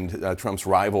and Trump's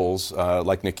rivals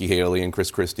like Nikki Haley and Chris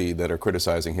Christie that are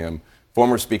criticizing him.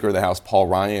 Former Speaker of the House Paul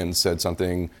Ryan said some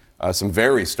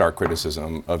very stark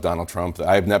criticism of Donald Trump that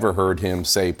I've never heard him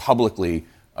say publicly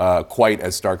quite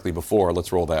as starkly before.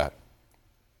 Let's roll that.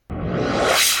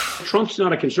 Trump's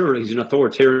not a conservative. He's an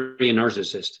authoritarian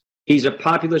narcissist. He's a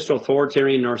populist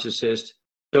authoritarian narcissist.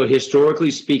 So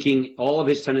historically speaking, all of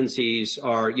his tendencies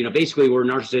are, basically where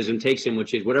narcissism takes him,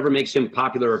 which is whatever makes him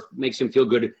popular, or makes him feel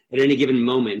good at any given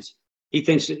moment. He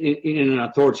thinks in an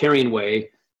authoritarian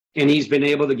way, and he's been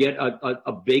able to get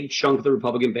a big chunk of the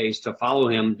Republican base to follow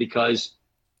him because,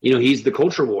 he's the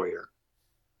culture warrior.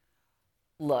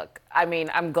 Look, I mean,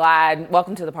 I'm glad.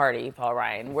 Welcome to the party, Paul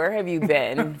Ryan. Where have you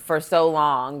been for so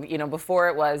long? Before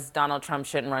it was Donald Trump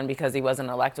shouldn't run because he wasn't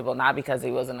electable, not because he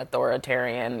was an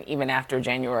authoritarian, even after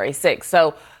January 6th.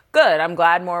 So good. I'm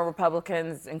glad more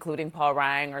Republicans, including Paul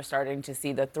Ryan, are starting to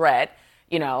see the threat,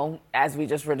 as we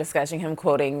just were discussing him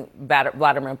quoting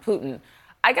Vladimir Putin.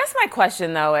 I guess my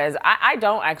question, though, is I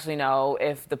don't actually know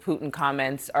if the Putin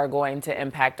comments are going to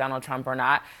impact Donald Trump or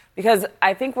not, because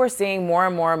I think we're seeing more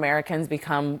and more Americans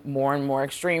become more and more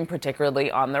extreme, particularly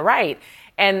on the right.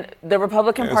 And the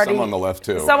Republican Party. Some on the left,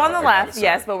 too. Some on the left,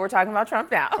 yes, but we're talking about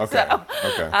Trump now. Okay. So,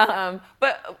 Okay.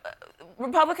 But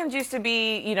Republicans used to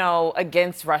be,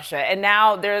 against Russia, and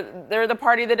now they're the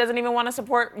party that doesn't even want to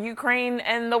support Ukraine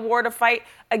and the war to fight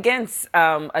against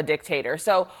a dictator.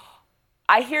 So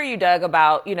I hear you, Doug,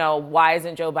 about, why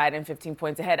isn't Joe Biden 15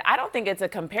 points ahead? I don't think it's a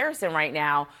comparison right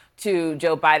now to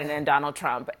Joe Biden and Donald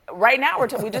Trump. Right now,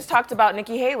 we just talked about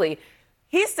Nikki Haley.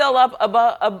 He's still up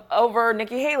over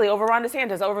Nikki Haley, over Ron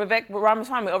DeSantis, over Vivek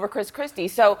Ramaswamy, over Christie.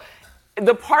 So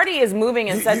the party is moving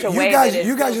in such a way that it's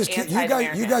you guys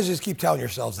just keep telling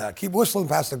yourselves that. Keep whistling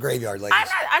past the graveyard, ladies.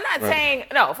 I'm not saying,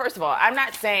 no, first of all, I'm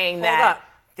not saying that. Hold up,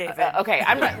 David. Okay,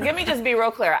 let me just be real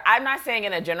clear. I'm not saying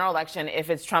in a general election, if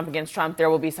it's Trump against Trump, there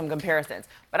will be some comparisons.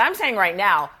 But I'm saying right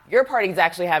now, your party's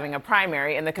actually having a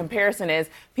primary, and the comparison is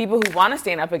people who want to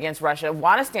stand up against Russia,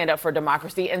 want to stand up for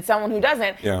democracy, and someone who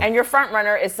doesn't. Yeah. And your front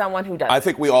runner is someone who doesn't. I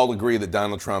think we all agree that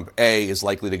Donald Trump, A, is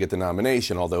likely to get the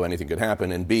nomination, although anything could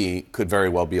happen, and B, could very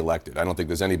well be elected. I don't think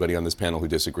there's anybody on this panel who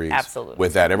disagrees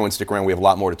with that. Everyone stick around. We have a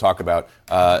lot more to talk about.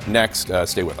 Next,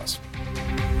 stay with us.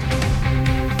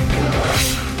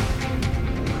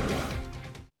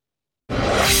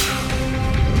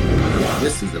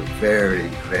 This is a very,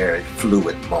 very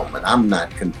fluid moment. I'm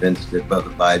not convinced that Brother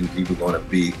Biden's even going to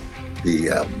be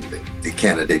the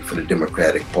candidate for the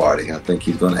Democratic Party. I think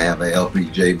he's going to have an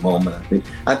LBJ moment.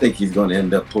 I think he's going to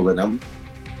end up pulling them.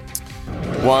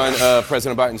 One of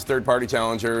President Biden's third-party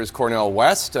challengers, Cornel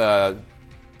West,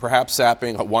 perhaps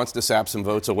wants to sap some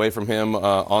votes away from him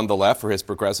on the left for his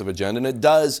progressive agenda. And it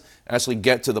does actually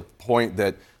get to the point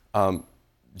that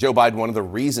Joe Biden, one of the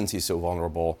reasons he's so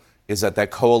vulnerable is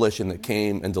that coalition that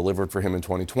came and delivered for him in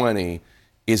 2020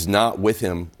 is not with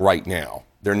him right now.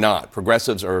 They're not.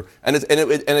 Progressives are,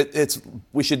 it's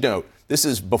we should note, this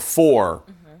is before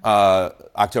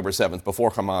October 7th,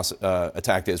 before Hamas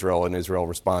attacked Israel and Israel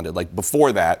responded. Like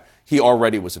before that, he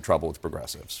already was in trouble with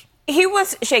progressives. He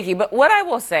was shaky, but what I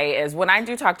will say is when I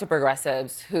do talk to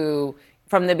progressives who,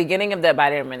 from the beginning of the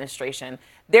Biden administration,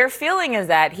 their feeling is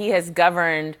that he has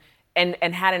governed and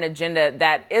had an agenda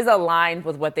that is aligned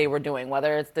with what they were doing,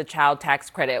 whether it's the child tax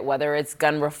credit, whether it's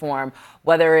gun reform,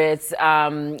 whether it's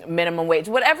minimum wage,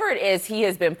 whatever it is, he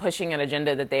has been pushing an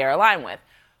agenda that they are aligned with.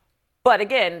 But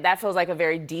again, that feels like a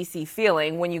very D.C.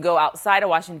 feeling. When you go outside of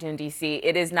Washington, D.C.,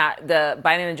 it is not, the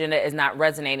Biden agenda is not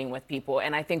resonating with people.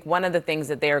 And I think one of the things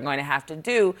that they are going to have to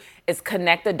do is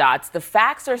connect the dots. The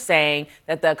facts are saying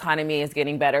that the economy is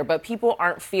getting better, but people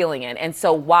aren't feeling it. And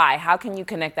so why? How can you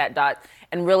connect that dot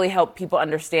and really help people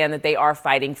understand that they are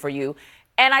fighting for you?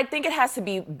 And I think it has to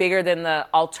be bigger than the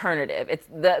alternative. It's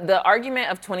the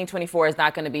argument of 2024 is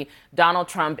not going to be Donald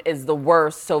Trump is the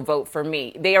worst, so vote for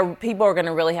me. People are going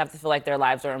to really have to feel like their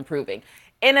lives are improving.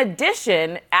 In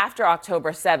addition, after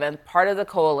October 7th, part of the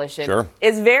coalition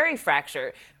is very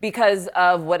fractured because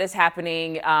of what is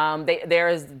happening. There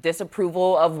is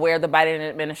disapproval of where the Biden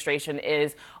administration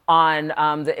is on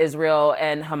the Israel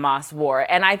and Hamas war.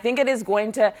 And I think it is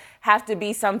going to have to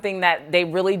be something that they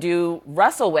really do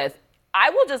wrestle with. I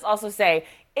will just also say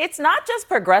it's not just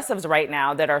progressives right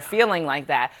now that are feeling like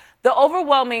that. The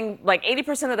overwhelming,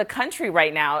 80% of the country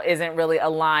right now isn't really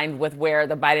aligned with where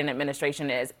the Biden administration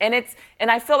is. And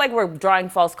I feel like we're drawing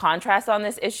false contrasts on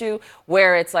this issue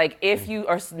where it's like if you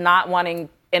are not wanting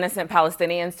innocent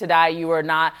Palestinians to die, you are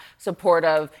not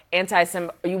supportive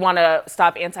you want to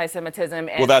stop anti-Semitism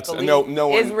and that's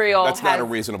Israel. That's not a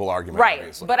reasonable argument. Right.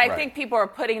 Obviously. But I think people are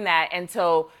putting that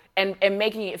and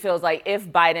making it feels like if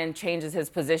Biden changes his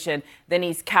position, then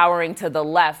he's cowering to the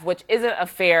left, which isn't a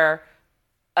fair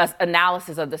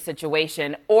analysis of the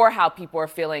situation or how people are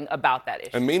feeling about that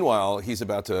issue. And meanwhile, he's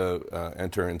about to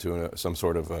enter into some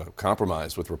sort of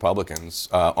compromise with Republicans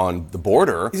on the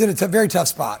border. He's in a very tough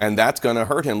spot. And that's going to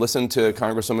hurt him. Listen to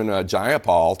Congresswoman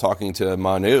Jayapal talking to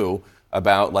Manu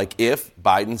about if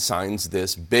Biden signs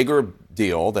this bigger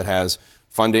deal that has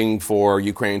funding for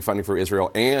Ukraine, funding for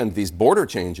Israel, and these border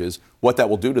changes, what that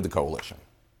will do to the coalition.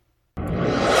 How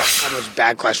much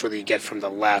backlash will you get from the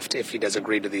left if he does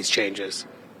agree to these changes?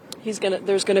 There's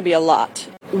going to be a lot.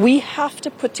 We have to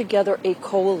put together a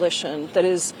coalition that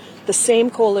is the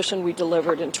same coalition we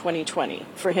delivered in 2020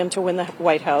 for him to win the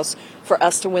White House, for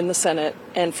us to win the Senate,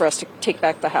 and for us to take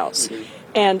back the House. Mm-hmm.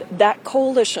 And that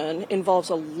coalition involves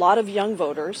a lot of young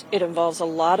voters. It involves a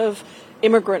lot of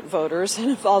immigrant voters. It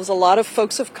involves a lot of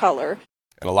folks of color.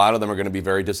 And a lot of them are going to be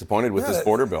very disappointed with this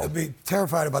border bill. They'll be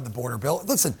terrified about the border bill.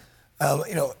 Listen,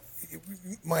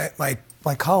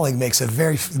 my colleague makes a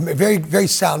very, very, very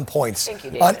sound points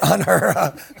on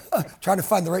her trying to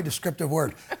find the right descriptive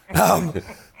word.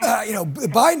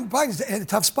 Biden's in a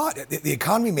tough spot. The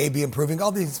economy may be improving,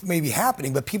 all these may be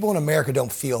happening, but people in America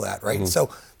don't feel that, right? Mm-hmm. So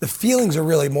the feelings are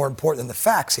really more important than the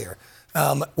facts here.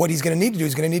 What he's going to need to do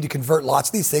is going to need to convert lots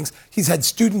of these things. He's had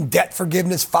student debt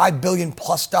forgiveness, $5 billion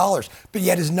plus, but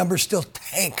yet his numbers still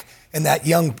tank in that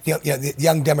young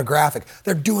demographic.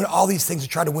 They're doing all these things to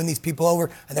try to win these people over,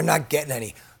 and they're not getting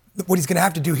any. What he's going to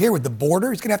have to do here with the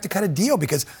border, he's going to have to cut a deal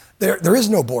because there is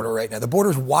no border right now. The border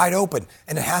is wide open,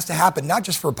 and it has to happen not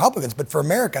just for Republicans, but for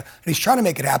America. And he's trying to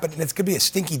make it happen, and it's going to be a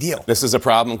stinky deal. This is a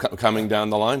problem coming down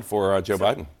the line for Joe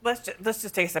Biden. Let's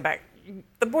just take a step back.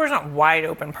 The border's not wide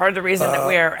open. Part of the reason that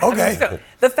we are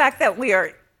the fact that we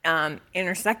are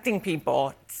intersecting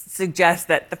people suggests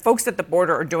that the folks at the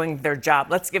border are doing their job.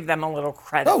 Let's give them a little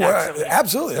credit.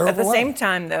 Absolutely. At the same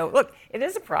time, though, look, it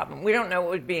is a problem. We don't know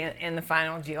what would be in the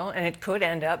final deal, and it could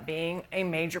end up being a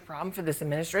major problem for this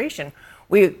administration.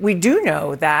 We do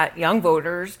know that young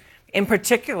voters, in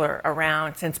particular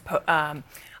since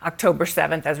October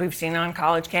 7th, as we've seen on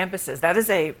college campuses, that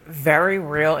is a very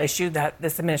real issue that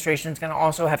this administration is going to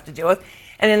also have to deal with.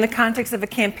 And in the context of a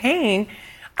campaign,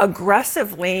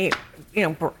 aggressively,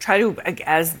 try to,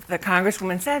 as the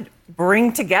Congresswoman said,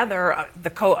 bring together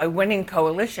a winning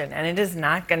coalition, and it is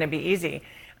not going to be easy.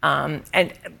 But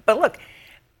look,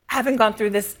 having gone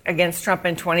through this against Trump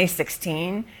in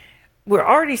 2016, we're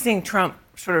already seeing Trump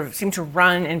sort of seem to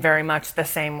run in very much the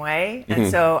same way. And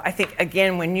so I think,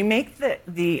 again, when you make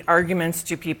the arguments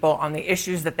to people on the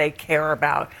issues that they care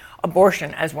about,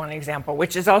 abortion as one example,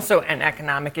 which is also an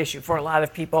economic issue for a lot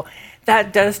of people,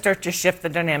 that does start to shift the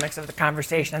dynamics of the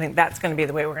conversation. I think that's going to be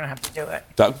the way we're going to have to do it.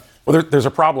 Doug? Well, there's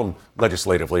a problem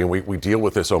legislatively, and we deal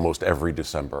with this almost every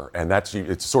December, and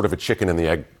it's sort of a chicken and the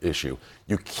egg issue.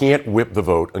 You can't whip the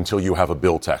vote until you have a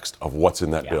bill text of what's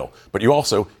in that bill. But you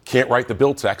also can't write the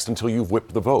bill text until you've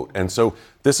whipped the vote. And so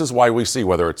this is why we see,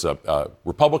 whether it's a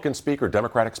Republican speaker,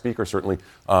 Democratic speaker, certainly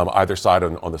either side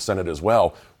on the Senate as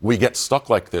well, we get stuck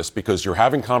like this because you're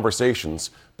having conversations,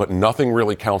 but nothing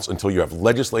really counts until you have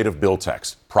legislative bill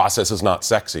text. Process is not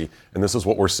sexy, and this is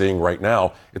what we're seeing right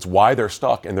now. It's why they're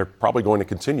stuck, and they're probably going to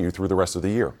continue through the rest of the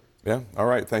year. Yeah, all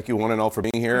right. Thank you one and all for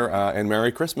being here, and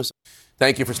Merry Christmas.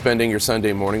 Thank you for spending your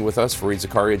Sunday morning with us. Fareed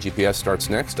Zakaria, GPS starts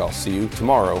next. I'll see you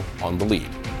tomorrow on The Lead.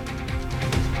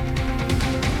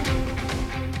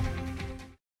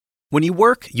 When you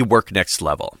work next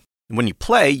level. And when you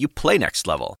play next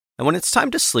level. And when it's time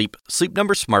to sleep, Sleep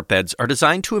Number smart beds are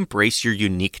designed to embrace your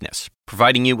uniqueness,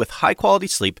 providing you with high-quality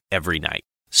sleep every night.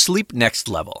 Sleep next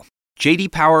level. J.D.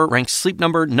 Power ranks Sleep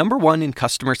Number #1 in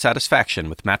customer satisfaction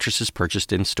with mattresses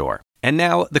purchased in-store. And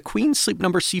now, the Queen Sleep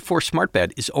Number C4 smart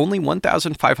bed is only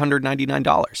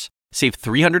 $1,599. Save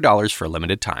 $300 for a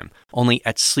limited time, only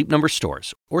at Sleep Number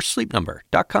stores or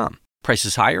sleepnumber.com.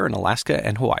 Prices higher in Alaska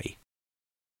and Hawaii.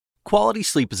 Quality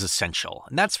sleep is essential,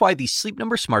 and that's why the Sleep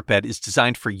Number smart bed is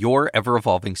designed for your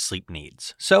ever-evolving sleep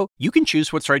needs. So you can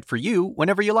choose what's right for you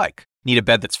whenever you like. Need a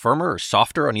bed that's firmer or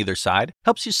softer on either side?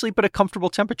 Helps you sleep at a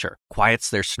comfortable temperature. Quiets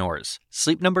their snores.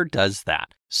 Sleep Number does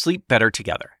that. Sleep better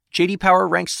together. J.D. Power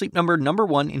ranks Sleep Number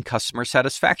 #1 in customer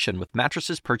satisfaction with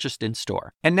mattresses purchased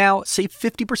in-store. And now, save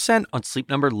 50% on Sleep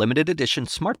Number limited edition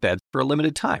smart beds for a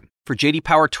limited time. For J.D.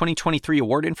 Power 2023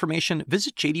 award information,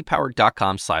 visit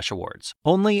jdpower.com/awards.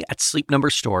 Only at Sleep Number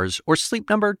stores or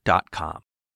sleepnumber.com.